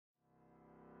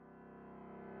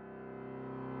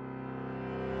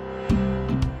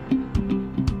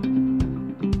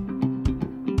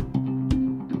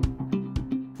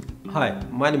Hi,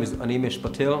 my name is Animesh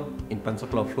Patel in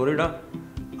Pensecola, Florida.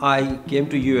 I came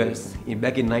to US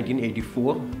back in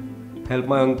 1984, helped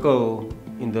my uncle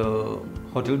in the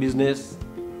hotel business,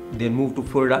 then moved to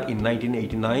Florida in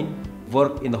 1989,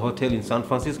 worked in the hotel in San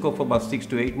Francisco for about 6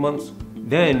 to 8 months,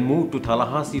 then moved to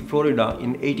Tallahassee, Florida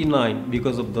in 89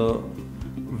 because of the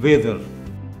weather.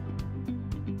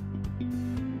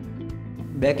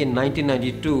 Back in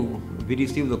 1992, we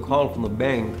received a call from the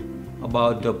bank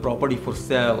about the property for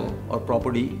sale or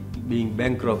property being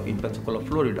bankrupt in Pensacola,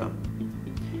 Florida.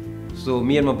 So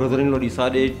me and my brother-in-law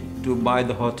decided to buy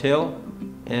the hotel,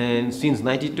 and since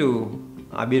 92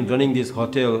 I've been running this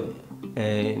hotel,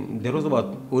 and there was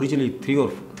about originally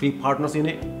three partners in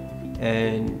it,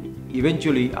 and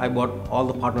eventually I bought all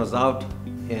the partners out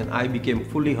and I became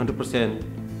fully 100%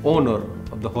 owner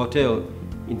of the hotel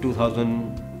in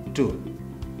 2002.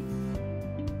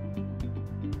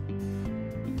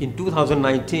 In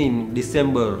 2019,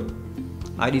 December,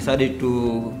 I decided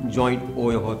to join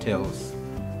OYO Hotels.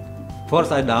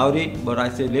 First I doubted it, but I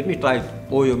said, let me try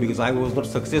OYO because I was not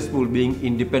successful being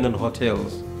independent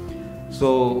hotels.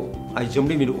 So I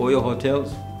jumped into OYO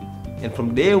Hotels, and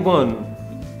from day one,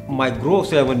 my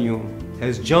gross revenue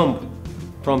has jumped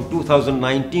from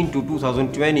 2019 to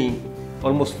 2020,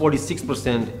 almost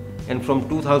 46%, and from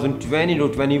 2020 to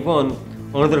 21,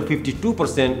 another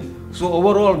 52%. So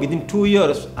overall, within 2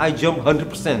 years, I jumped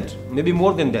 100%, maybe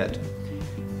more than that.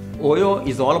 OYO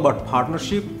is all about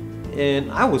partnership, and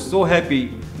I was so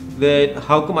happy that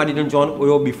how come I didn't join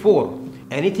OYO before.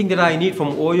 Anything that I need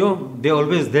from OYO, they're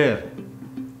always there.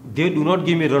 They do not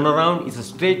give me runaround. It's a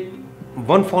straight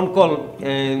one phone call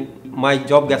and my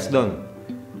job gets done.